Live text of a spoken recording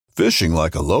Fishing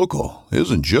like a local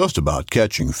isn't just about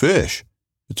catching fish.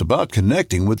 It's about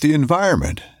connecting with the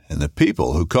environment and the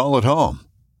people who call it home.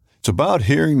 It's about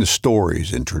hearing the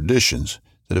stories and traditions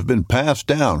that have been passed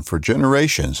down for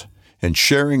generations and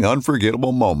sharing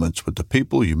unforgettable moments with the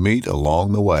people you meet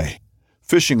along the way.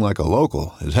 Fishing like a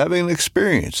local is having an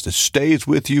experience that stays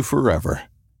with you forever.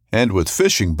 And with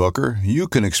Fishing Booker, you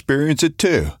can experience it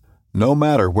too, no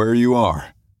matter where you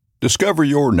are. Discover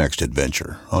your next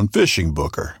adventure on Fishing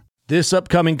Booker. This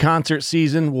upcoming concert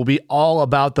season will be all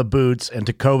about the boots, and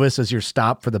Tecovas is your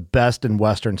stop for the best in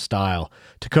Western style.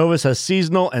 Tecovas has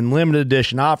seasonal and limited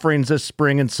edition offerings this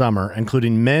spring and summer,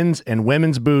 including men's and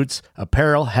women's boots,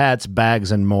 apparel, hats,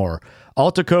 bags, and more.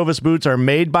 All Tecovas boots are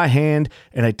made by hand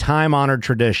in a time-honored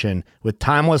tradition with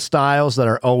timeless styles that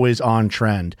are always on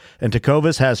trend. And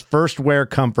Tecovas has first wear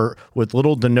comfort with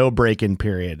little to no break-in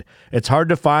period. It's hard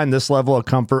to find this level of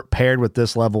comfort paired with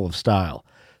this level of style.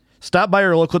 Stop by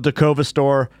your local Tecovas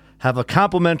store, have a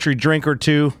complimentary drink or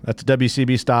two, that's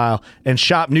WCB style, and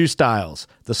shop new styles.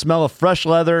 The smell of fresh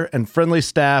leather and friendly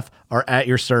staff are at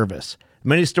your service.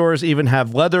 Many stores even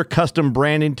have leather custom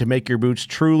branding to make your boots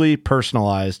truly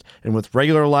personalized. And with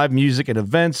regular live music and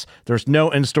events, there's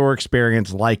no in-store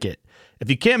experience like it.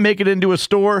 If you can't make it into a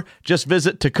store, just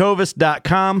visit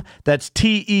tecovas.com. That's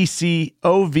TECOVAS.com.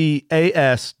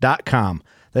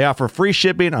 They offer free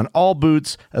shipping on all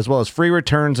boots, as well as free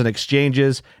returns and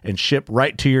exchanges, and ship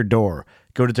right to your door.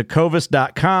 Go to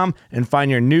tecovas.com and find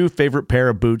your new favorite pair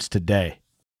of boots today.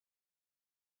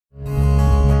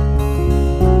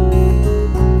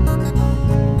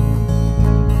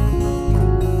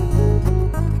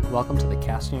 Welcome to the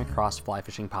Casting Across Fly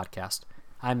Fishing Podcast.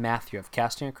 I'm Matthew of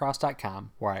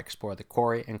castingacross.com, where I explore the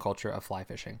quarry and culture of fly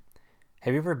fishing.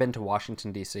 Have you ever been to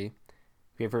Washington, D.C.?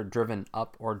 Have you ever driven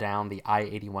up or down the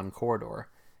I-81 corridor?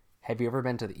 Have you ever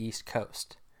been to the East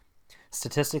Coast?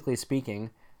 Statistically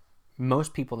speaking,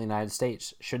 most people in the United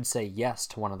States should say yes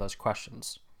to one of those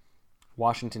questions.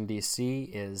 Washington, D.C.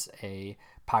 is a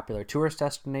popular tourist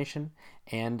destination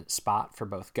and spot for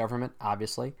both government,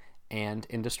 obviously, and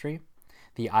industry.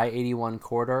 The I-81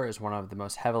 corridor is one of the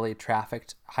most heavily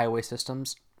trafficked highway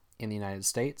systems in the United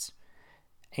States,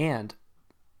 and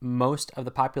most of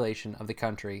the population of the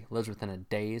country lives within a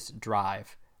day's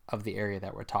drive of the area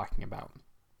that we're talking about.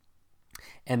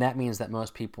 And that means that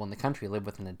most people in the country live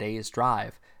within a day's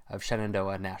drive of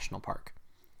Shenandoah National Park.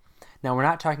 Now, we're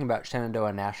not talking about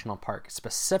Shenandoah National Park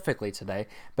specifically today,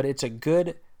 but it's a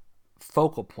good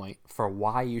focal point for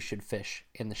why you should fish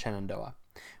in the Shenandoah,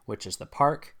 which is the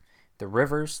park, the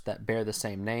rivers that bear the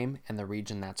same name, and the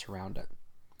region that's around it.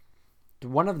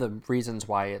 One of the reasons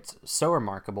why it's so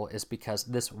remarkable is because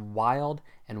this wild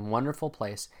and wonderful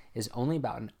place is only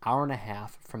about an hour and a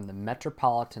half from the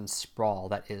metropolitan sprawl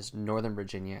that is Northern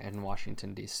Virginia and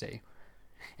Washington, D.C.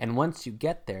 And once you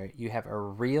get there, you have a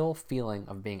real feeling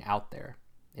of being out there.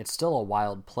 It's still a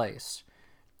wild place.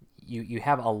 You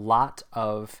have a lot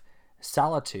of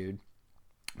solitude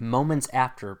moments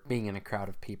after being in a crowd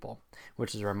of people,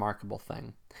 which is a remarkable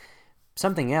thing.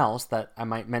 Something else that I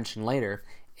might mention later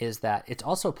is that it's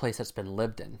also a place that's been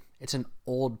lived in. It's an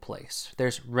old place.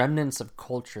 There's remnants of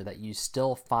culture that you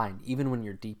still find even when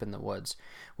you're deep in the woods,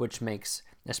 which makes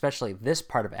especially this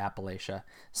part of Appalachia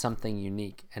something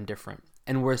unique and different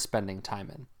and worth spending time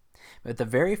in. But the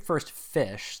very first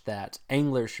fish that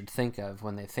anglers should think of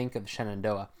when they think of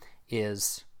Shenandoah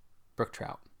is brook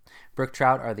trout. Brook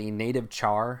trout are the native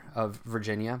char of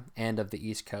Virginia and of the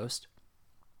East Coast,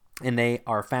 and they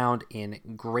are found in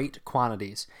great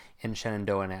quantities in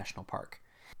Shenandoah National Park.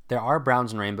 There are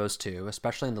browns and rainbows too,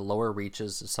 especially in the lower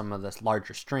reaches of some of the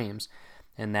larger streams,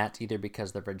 and that's either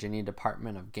because the Virginia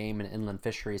Department of Game and Inland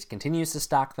Fisheries continues to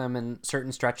stock them in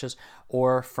certain stretches,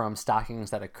 or from stockings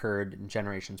that occurred in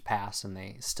generations past and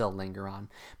they still linger on.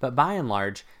 But by and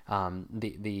large,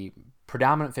 the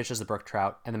predominant fish is the brook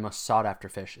trout, and the most sought-after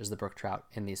fish is the brook trout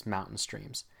in these mountain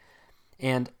streams.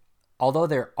 And although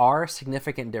there are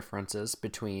significant differences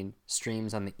between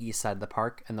streams on the east side of the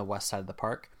park and the west side of the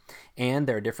park, and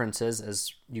there are differences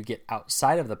as you get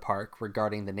outside of the park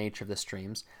regarding the nature of the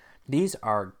streams, these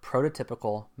are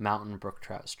prototypical mountain brook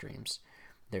trout streams.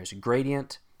 There's a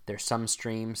gradient. There's some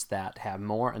streams that have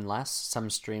more and less,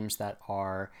 some streams that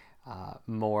are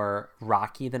more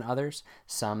rocky than others,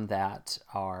 some that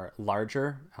are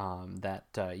larger, that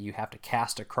you have to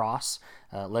cast across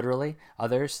literally,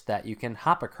 others that you can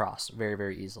hop across very,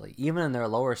 very easily, even in their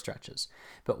lower stretches.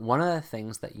 But one of the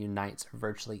things that unites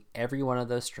virtually every one of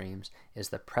those streams is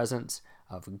the presence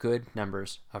of good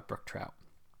numbers of brook trout.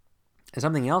 And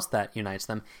something else that unites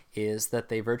them is that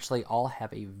they virtually all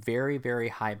have a very, very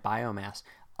high biomass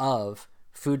of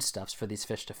foodstuffs for these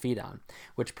fish to feed on,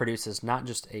 which produces not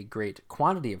just a great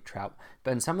quantity of trout,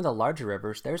 but in some of the larger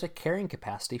rivers, there's a carrying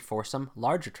capacity for some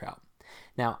larger trout.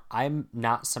 Now, I'm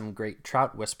not some great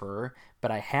trout whisperer,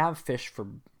 but I have fished for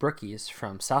brookies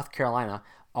from South Carolina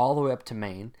all the way up to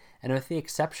Maine, and with the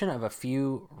exception of a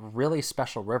few really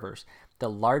special rivers, the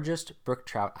largest brook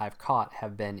trout I've caught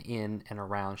have been in and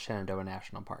around Shenandoah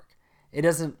National Park. It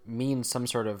doesn't mean some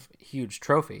sort of huge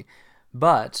trophy,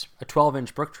 but a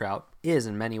 12-inch brook trout is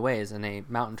in many ways in a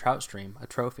mountain trout stream a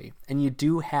trophy. And you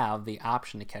do have the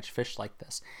option to catch fish like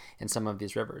this in some of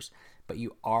these rivers, but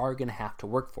you are going to have to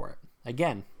work for it.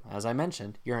 Again, as I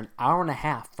mentioned, you're an hour and a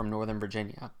half from Northern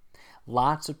Virginia.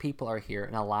 Lots of people are here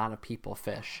and a lot of people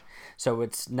fish. So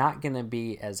it's not going to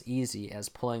be as easy as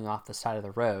pulling off the side of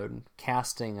the road,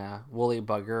 casting a woolly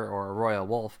bugger or a royal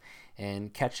wolf,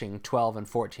 and catching 12 and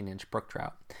 14-inch brook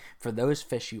trout. For those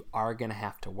fish, you are going to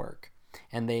have to work.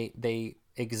 And they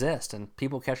exist and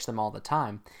people catch them all the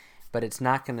time, but it's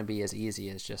not going to be as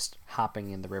easy as just hopping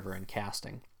in the river and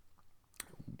casting.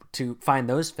 To find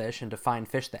those fish and to find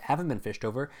fish that haven't been fished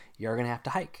over, you're going to have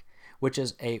to hike, which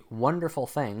is a wonderful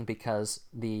thing because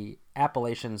the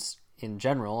Appalachians in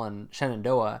general and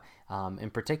Shenandoah in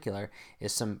particular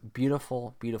is some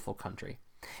beautiful, beautiful country.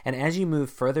 And as you move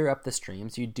further up the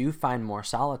streams, you do find more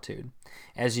solitude.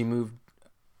 As you move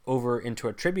over into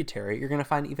a tributary, you're going to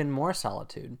find even more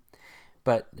solitude.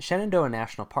 But Shenandoah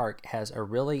National Park has a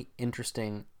really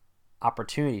interesting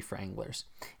opportunity for anglers,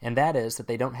 and that is that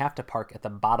they don't have to park at the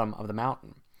bottom of the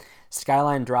mountain.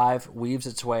 Skyline Drive weaves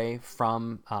its way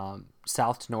from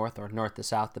south to north or north to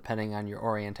south, depending on your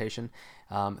orientation,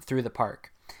 through the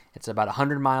park. It's about a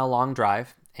 100-mile long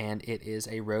drive, and it is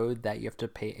a road that you have to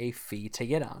pay a fee to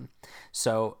get on.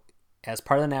 So as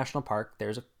part of the national park,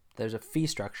 there's a fee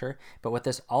structure, but what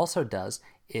this also does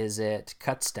is it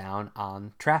cuts down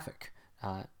on traffic.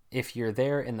 If you're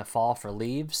there in the fall for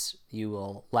leaves, you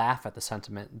will laugh at the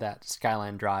sentiment that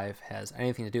Skyline Drive has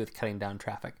anything to do with cutting down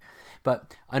traffic.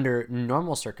 But under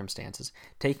normal circumstances,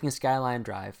 taking Skyline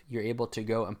Drive, you're able to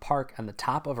go and park on the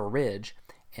top of a ridge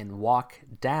and walk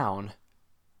down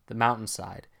the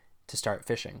mountainside to start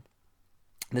fishing.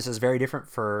 This is very different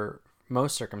for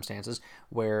most circumstances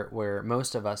where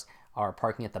most of us are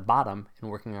parking at the bottom and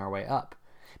working our way up.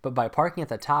 But by parking at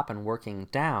the top and working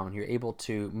down, you're able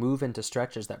to move into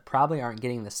stretches that probably aren't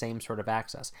getting the same sort of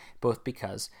access, both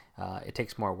because it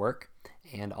takes more work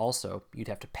and also you'd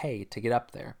have to pay to get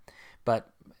up there.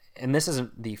 And this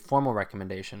isn't the formal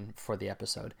recommendation for the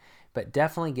episode, but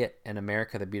definitely get an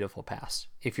America the Beautiful pass.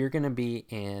 If you're going to be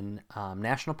in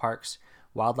national parks,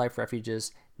 wildlife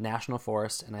refuges, national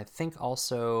forests, and I think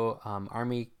also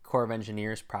Army Corps of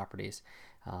Engineers properties,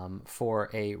 for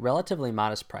a relatively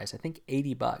modest price, I think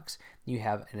 $80, you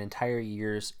have an entire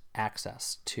year's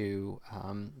access to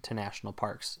national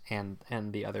parks and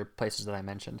the other places that I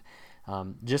mentioned.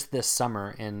 Just this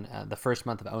summer, in the first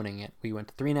month of owning it, we went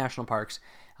to 3 national parks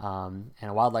and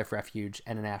a wildlife refuge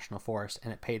and a national forest,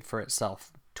 and it paid for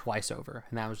itself twice over,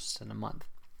 and that was just in a month.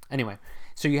 Anyway,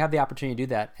 so you have the opportunity to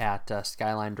do that at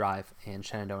Skyline Drive in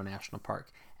Shenandoah National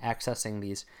Park, accessing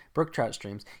these brook trout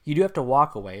streams. You do have to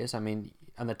walk a ways. I mean,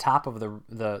 on the top of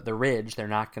the ridge, they're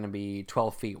not going to be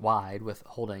 12 feet wide with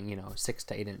holding 6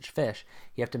 to 8 inch fish.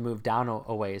 You have to move down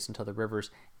a ways until the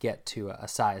rivers get to a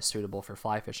size suitable for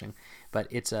fly fishing. But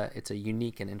it's a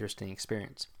unique and interesting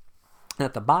experience. And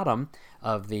at the bottom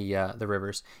of the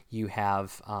rivers, you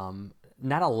have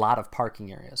not a lot of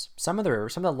parking areas. Some of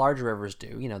the larger rivers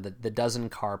do, the dozen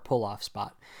car pull-off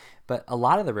spot. But a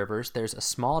lot of the rivers, there's a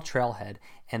small trailhead,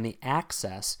 and the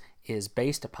access is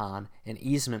based upon an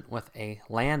easement with a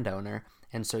landowner,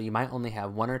 and so you might only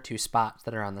have 1 or 2 spots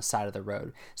that are on the side of the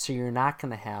road. So you're not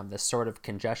going to have the sort of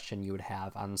congestion you would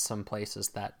have on some places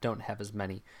that don't have as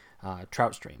many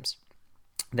trout streams.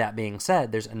 That being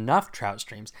said, there's enough trout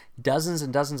streams, dozens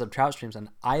and dozens of trout streams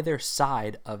on either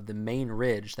side of the main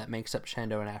ridge that makes up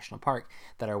Shenandoah National Park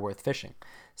that are worth fishing.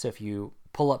 So if you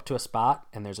pull up to a spot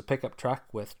and there's a pickup truck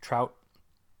with trout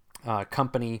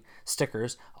company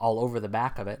stickers all over the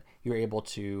back of it, you're able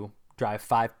to drive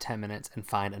 5-10 minutes and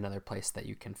find another place that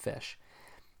you can fish.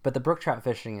 But the brook trout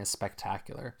fishing is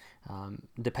spectacular.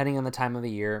 Depending on the time of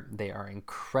the year, they are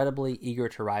incredibly eager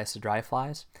to rise to dry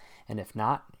flies, and if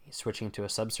not, switching to a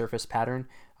subsurface pattern,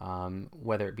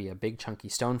 whether it be a big chunky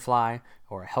stonefly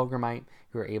or a hellgrammite,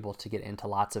 you are able to get into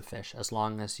lots of fish as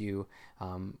long as you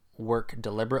work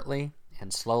deliberately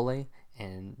and slowly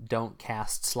and don't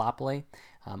cast sloppily.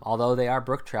 Although they are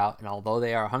brook trout and although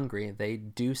they are hungry, they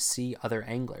do see other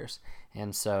anglers,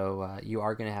 and so you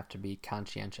are going to have to be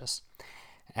conscientious.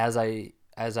 As I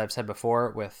as I've said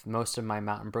before, with most of my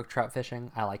mountain brook trout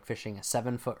fishing, I like fishing a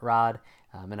 7-foot rod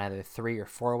in either 3 or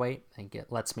 4 weight. I think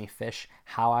it lets me fish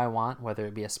how I want, whether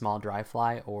it be a small dry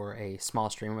fly or a small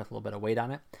streamer with a little bit of weight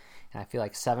on it. And I feel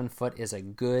like 7 foot is a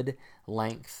good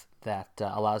length that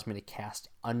allows me to cast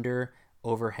under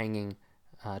overhanging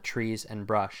trees and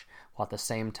brush, while at the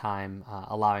same time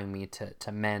allowing me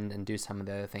to mend and do some of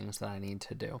the other things that I need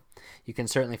to do. You can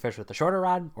certainly fish with a shorter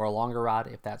rod or a longer rod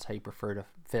if that's how you prefer to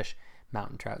fish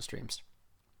mountain trout streams.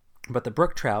 But the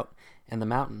brook trout and the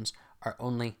mountains are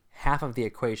only half of the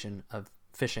equation of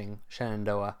fishing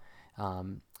Shenandoah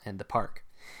and the park.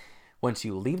 Once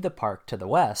you leave the park to the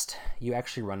west, you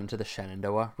actually run into the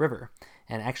Shenandoah River,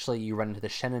 and actually you run into the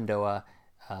Shenandoah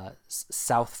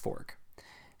South Fork.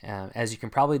 As you can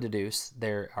probably deduce,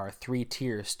 there are 3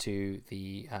 tiers to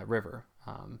the river.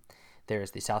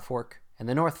 There's the South Fork and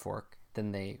the North Fork.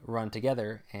 Then they run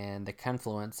together, and the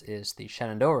confluence is the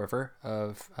Shenandoah River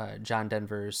of John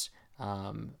Denver's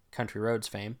Country Roads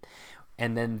fame.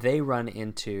 And then it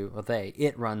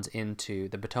runs into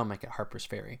the Potomac at Harper's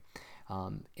Ferry.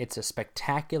 It's a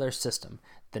spectacular system.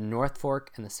 The North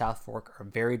Fork and the South Fork are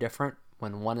very different.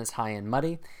 When one is high and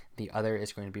muddy, the other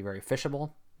is going to be very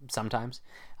fishable. Sometimes.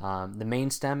 The main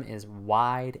stem is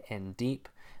wide and deep.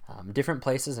 Different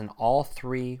places in all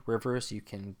 3 rivers. You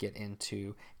can get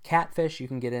into catfish, you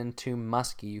can get into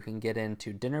muskie, you can get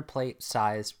into dinner plate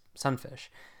size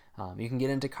sunfish, you can get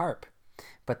into carp.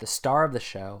 But the star of the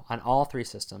show on all 3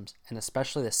 systems, and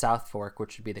especially the South Fork,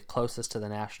 which would be the closest to the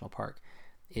national park,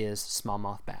 is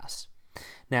smallmouth bass.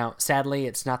 Now, sadly,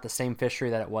 it's not the same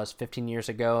fishery that it was 15 years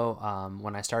ago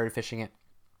when I started fishing it.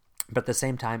 But at the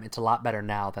same time, it's a lot better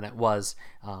now than it was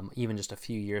even just a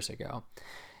few years ago.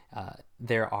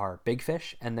 There are big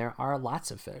fish and there are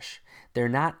lots of fish. They're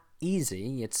not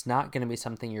easy. It's not going to be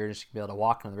something you're just going to be able to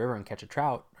walk into the river and catch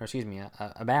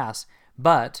a bass.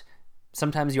 But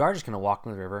sometimes you are just going to walk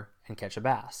into the river and catch a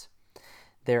bass.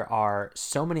 There are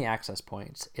so many access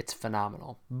points. It's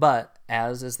phenomenal. But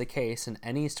as is the case in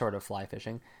any sort of fly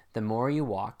fishing, the more you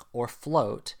walk or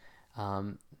float,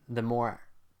 the more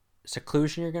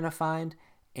seclusion you're going to find,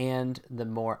 and the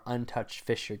more untouched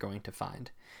fish you're going to find.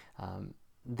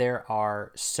 There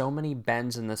are so many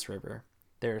bends in this river.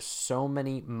 There's so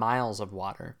many miles of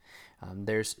water.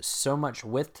 There's so much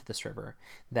width to this river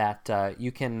that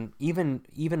you can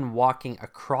even walking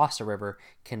across a river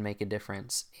can make a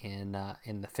difference in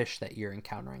the fish that you're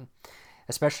encountering.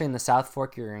 Especially in the South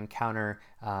Fork, you're going to encounter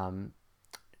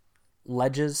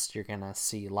ledges. You're going to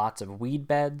see lots of weed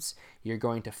beds. You're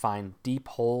going to find deep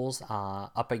holes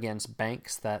up against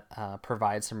banks that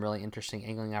provide some really interesting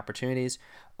angling opportunities.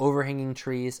 Overhanging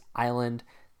trees, island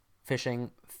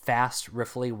fishing, fast,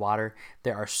 riffly water.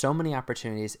 There are so many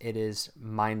opportunities. It is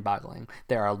mind-boggling.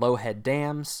 There are low-head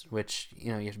dams, which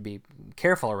you have to be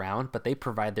careful around, but they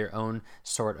provide their own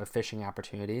sort of fishing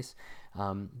opportunities.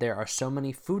 There are so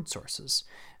many food sources,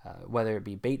 whether it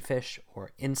be bait fish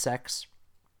or insects.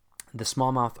 The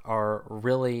smallmouth are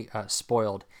really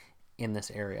spoiled in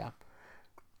this area.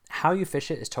 How you fish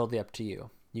it is totally up to you.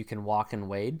 You can walk and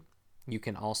wade. You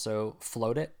can also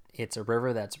float it. It's a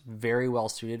river that's very well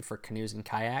suited for canoes and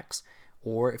kayaks,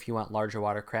 or if you want larger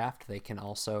watercraft, they can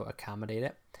also accommodate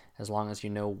it, as long as you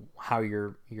know how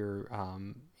you're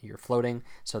floating,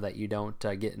 so that you don't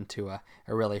get into a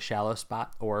really shallow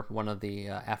spot or one of the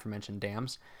aforementioned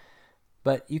dams.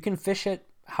 But you can fish it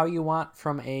how you want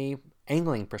from a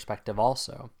angling perspective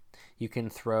also. You can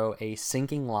throw a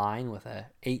sinking line with a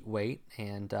 8 weight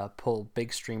and pull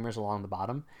big streamers along the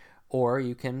bottom, or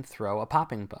you can throw a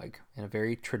popping bug in a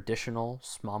very traditional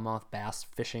smallmouth bass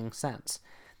fishing sense.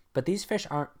 But these fish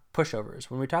aren't pushovers.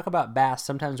 When we talk about bass,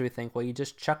 sometimes we think, well, you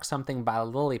just chuck something by a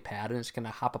lily pad and it's going to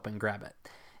hop up and grab it.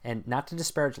 And not to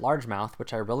disparage largemouth,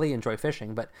 which I really enjoy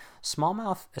fishing, but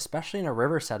smallmouth, especially in a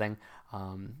river setting,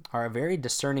 are a very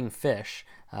discerning fish,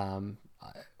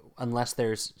 unless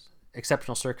there's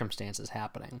exceptional circumstances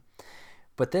happening.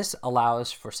 But this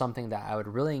allows for something that I would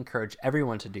really encourage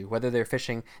everyone to do, whether they're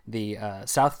fishing the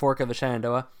South Fork of the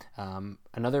Shenandoah,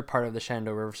 another part of the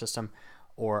Shenandoah River system,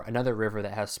 or another river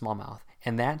that has smallmouth,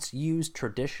 and that's use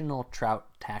traditional trout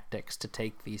tactics to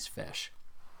take these fish.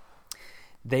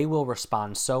 They will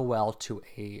respond so well to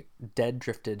a dead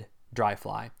drifted dry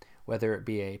fly, whether it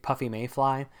be a puffy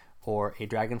mayfly or a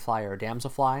dragonfly or a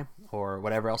damselfly or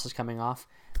whatever else is coming off.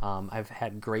 I've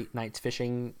had great nights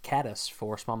fishing caddis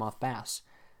for smallmouth bass.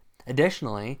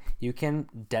 Additionally, you can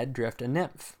dead drift a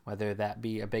nymph, whether that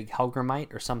be a big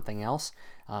hellgrammite or something else.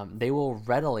 they will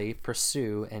readily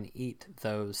pursue and eat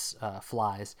those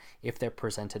flies if they're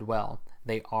presented well.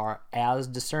 They are as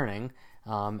discerning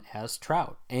as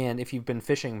trout. And if you've been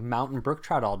fishing mountain brook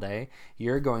trout all day,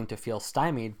 you're going to feel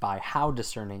stymied by how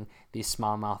discerning these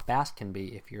smallmouth bass can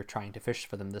be if you're trying to fish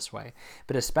for them this way.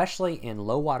 But especially in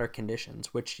low water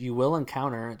conditions, which you will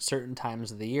encounter at certain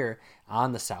times of the year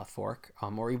on the South Fork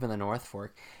or even the North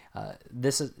Fork,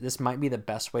 this might be the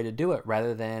best way to do it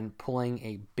rather than pulling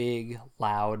a big,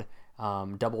 loud,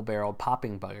 double-barreled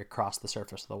popping bug across the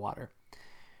surface of the water.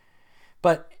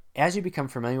 But as you become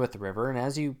familiar with the river and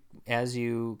as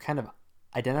you kind of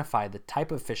identify the type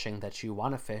of fishing that you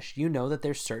want to fish, you know that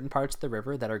there's certain parts of the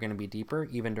river that are going to be deeper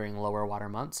even during lower water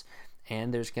months,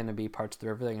 and there's going to be parts of the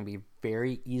river that are going to be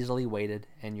very easily weighted,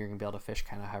 and you're going to be able to fish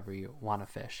kind of however you want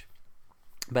to fish.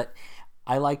 But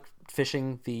I like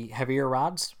fishing the heavier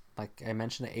rods, like I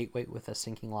mentioned, an 8-weight with a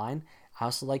sinking line. I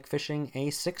also like fishing a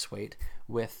 6-weight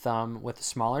with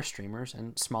smaller streamers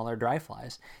and smaller dry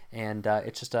flies, and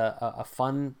it's just a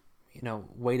fun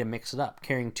way to mix it up.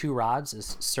 Carrying 2 rods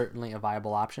is certainly a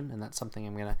viable option, and that's something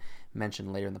I'm going to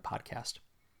mention later in the podcast.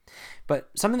 But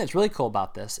something that's really cool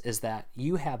about this is that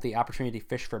you have the opportunity to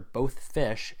fish for both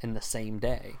fish in the same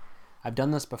day. I've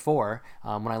done this before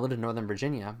when I lived in Northern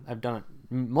Virginia. I've done it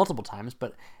multiple times,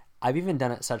 but I've even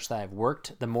done it such that I've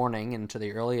worked the morning into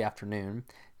the early afternoon,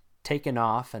 taken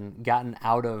off and gotten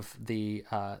out of the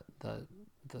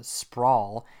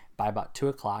sprawl by about 2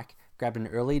 o'clock, grabbed an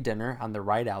early dinner on the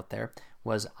ride out there,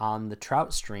 was on the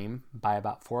trout stream by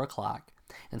about 4 o'clock,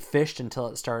 and fished until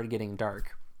it started getting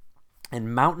dark.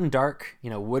 And mountain dark,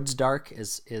 woods dark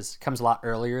comes a lot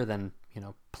earlier than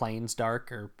plains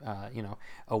dark or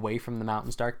away from the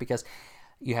mountains dark, because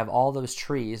you have all those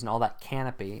trees and all that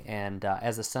canopy, and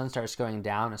as the sun starts going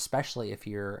down, especially if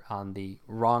you're on the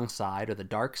wrong side or the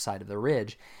dark side of the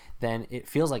ridge, then it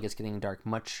feels like it's getting dark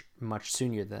much, much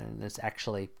sooner than it's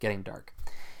actually getting dark.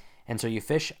 And so you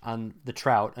fish on the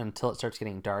trout until it starts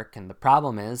getting dark, and the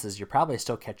problem is you're probably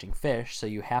still catching fish, so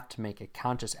you have to make a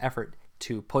conscious effort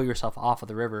to pull yourself off of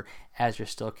the river as you're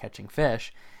still catching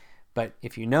fish. But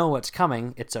if you know what's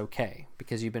coming, it's okay,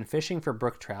 because you've been fishing for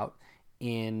brook trout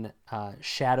in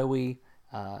shadowy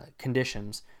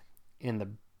conditions in the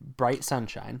bright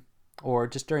sunshine or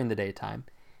just during the daytime.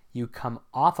 You come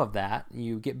off of that,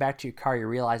 you get back to your car, you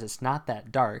realize it's not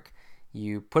that dark,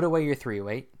 you put away your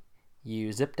 3-weight,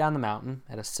 you zip down the mountain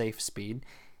at a safe speed,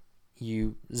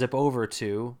 you zip over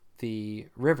to the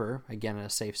river, again at a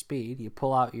safe speed, you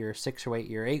pull out your 6-weight,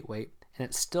 your 8-weight, and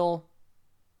it's still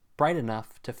bright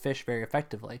enough to fish very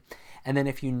effectively. And then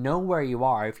if you know where you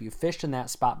are, if you've fished in that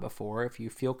spot before, if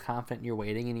you feel confident you're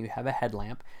waiting and you have a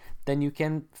headlamp, then you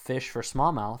can fish for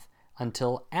smallmouth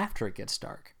until after it gets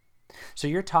dark. So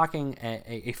you're talking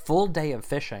a full day of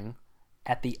fishing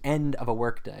at the end of a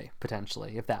workday,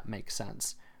 potentially, if that makes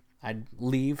sense. I'd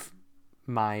leave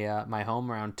my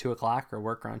home around 2 o'clock or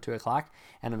work around 2 o'clock,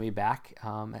 and I'll be back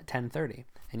at 10:30,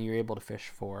 and you're able to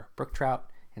fish for brook trout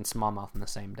and smallmouth in the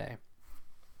same day.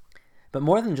 But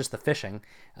more than just the fishing,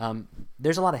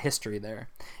 there's a lot of history there.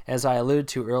 As I alluded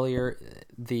to earlier,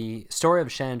 the story of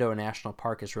Shenandoah National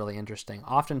Park is really interesting.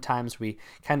 Oftentimes we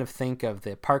kind of think of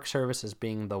the Park Service as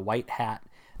being the white hat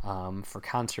for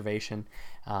conservation.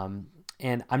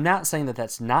 And I'm not saying that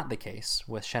that's not the case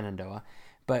with Shenandoah,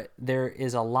 but there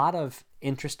is a lot of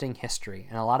interesting history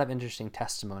and a lot of interesting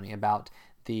testimony about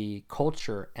the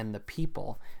culture and the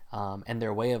people and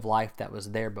their way of life that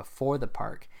was there before the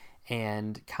park,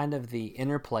 and kind of the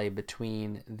interplay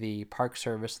between the Park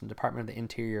Service and the Department of the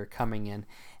Interior coming in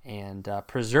and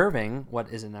preserving what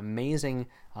is an amazing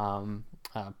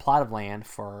plot of land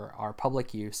for our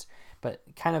public use, but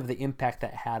kind of the impact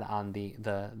that had on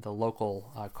the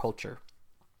local culture.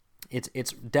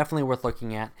 It's definitely worth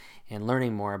looking at and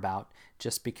learning more about,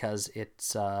 just because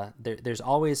it's there's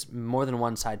always more than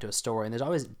one side to a story, and there's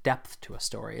always depth to a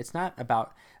story. It's not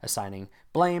about assigning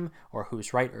blame or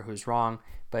who's right or who's wrong,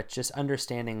 but just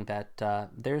understanding that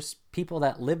there's people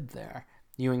that lived there.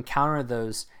 You encounter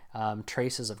those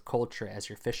traces of culture as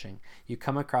you're fishing. You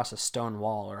come across a stone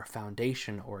wall or a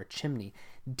foundation or a chimney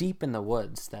deep in the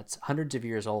woods that's hundreds of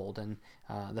years old, and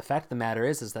the fact of the matter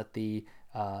is that the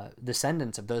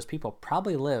descendants of those people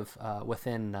probably live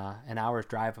within an hour's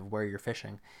drive of where you're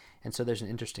fishing, and so there's an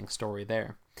interesting story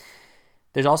there.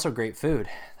 There's also great food: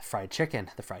 the fried chicken,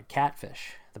 the fried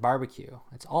catfish, the barbecue.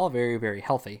 It's all very, very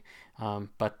healthy,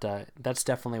 but that's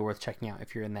definitely worth checking out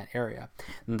if you're in that area.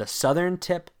 And the southern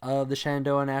tip of the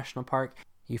Shenandoah National Park,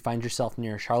 you find yourself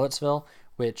near Charlottesville,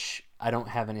 which I don't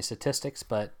have any statistics,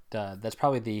 but that's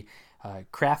probably the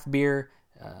craft beer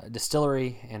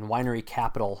distillery and winery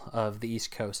capital of the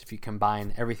East Coast if you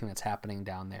combine everything that's happening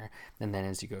down there. And then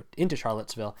as you go into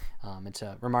Charlottesville, it's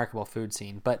a remarkable food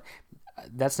scene. But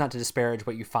that's not to disparage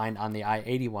what you find on the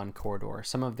I-81 corridor.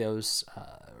 Some of those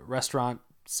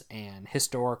restaurants and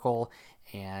historical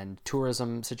and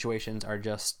tourism situations are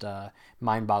just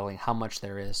mind-boggling how much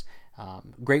there is.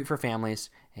 Great for families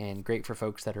and great for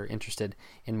folks that are interested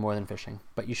in more than fishing.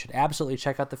 But you should absolutely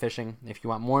check out the fishing. If you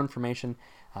want more information,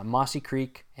 Mossy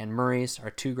Creek and Murray's are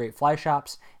two great fly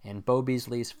shops, and Bo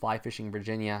Beasley's Fly Fishing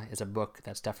Virginia is a book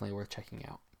that's definitely worth checking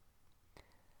out.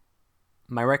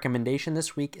 My recommendation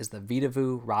this week is the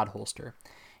Vitavu rod holster.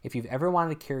 If you've ever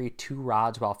wanted to carry two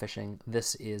rods while fishing,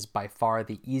 this is by far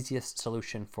the easiest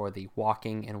solution for the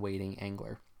walking and wading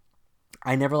angler.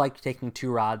 I never liked taking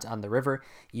two rods on the river,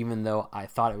 even though I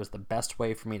thought it was the best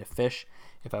way for me to fish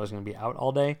if I was going to be out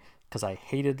all day, because I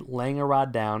hated laying a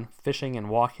rod down, fishing and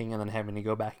walking, and then having to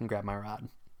go back and grab my rod.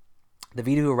 The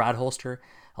Vitavu rod holster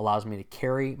allows me to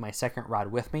carry my second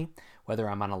rod with me, whether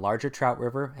I'm on a larger trout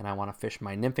river and I want to fish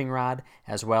my nymphing rod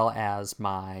as well as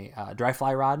my dry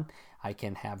fly rod. I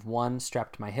can have one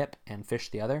strapped to my hip and fish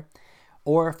the other.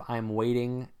 Or if I'm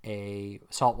wading a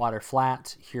saltwater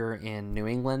flat here in New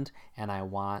England and I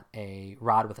want a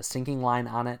rod with a sinking line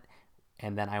on it,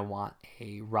 and then I want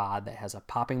a rod that has a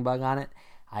popping bug on it,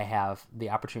 I have the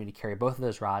opportunity to carry both of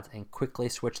those rods and quickly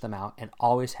switch them out and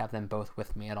always have them both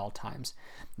with me at all times.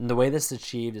 And the way this is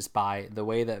achieved is by the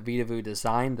way that Vitavu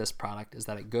designed this product is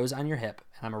that it goes on your hip,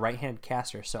 and I'm a right-handed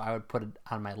caster, so I would put it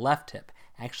on my left hip,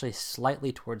 actually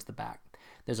slightly towards the back.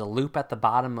 There's a loop at the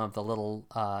bottom of the little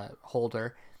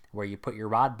holder where you put your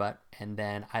rod butt, and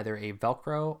then either a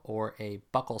Velcro or a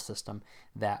buckle system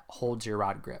that holds your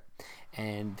rod grip.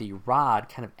 And the rod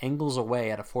kind of angles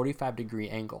away at a 45-degree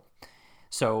angle.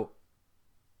 So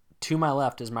to my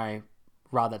left is my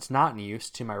rod that's not in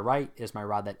use, to my right is my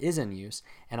rod that is in use,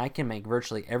 and I can make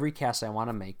virtually every cast I want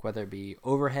to make, whether it be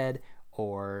overhead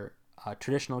or a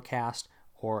traditional cast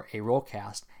or a roll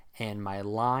cast, and my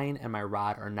line and my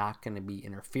rod are not going to be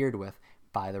interfered with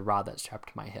by the rod that's strapped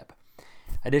to my hip.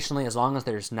 Additionally, as long as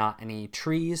there's not any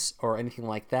trees or anything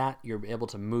like that, you're able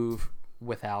to move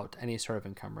without any sort of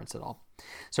encumbrance at all.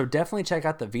 So definitely check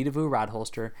out the Vitavu rod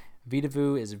holster.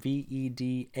 Vitavu is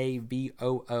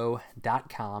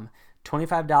VEDAVOO.com.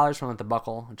 $25 for one with the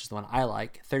buckle, which is the one I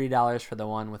like. $30 for the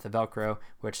one with the Velcro,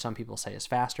 which some people say is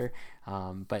faster.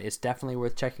 But it's definitely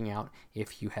worth checking out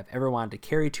if you have ever wanted to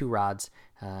carry two rods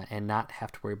and not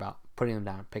have to worry about putting them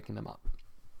down and picking them up.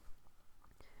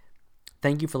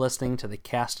 Thank you for listening to the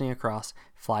Casting Across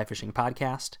Fly Fishing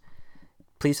Podcast.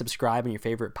 Please subscribe in your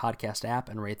favorite podcast app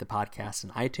and rate the podcast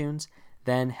in iTunes.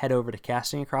 Then head over to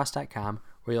castingacross.com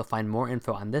where you'll find more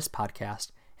info on this podcast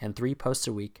and 3 posts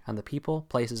a week on the people,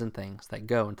 places, and things that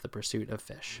go into the pursuit of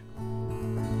fish.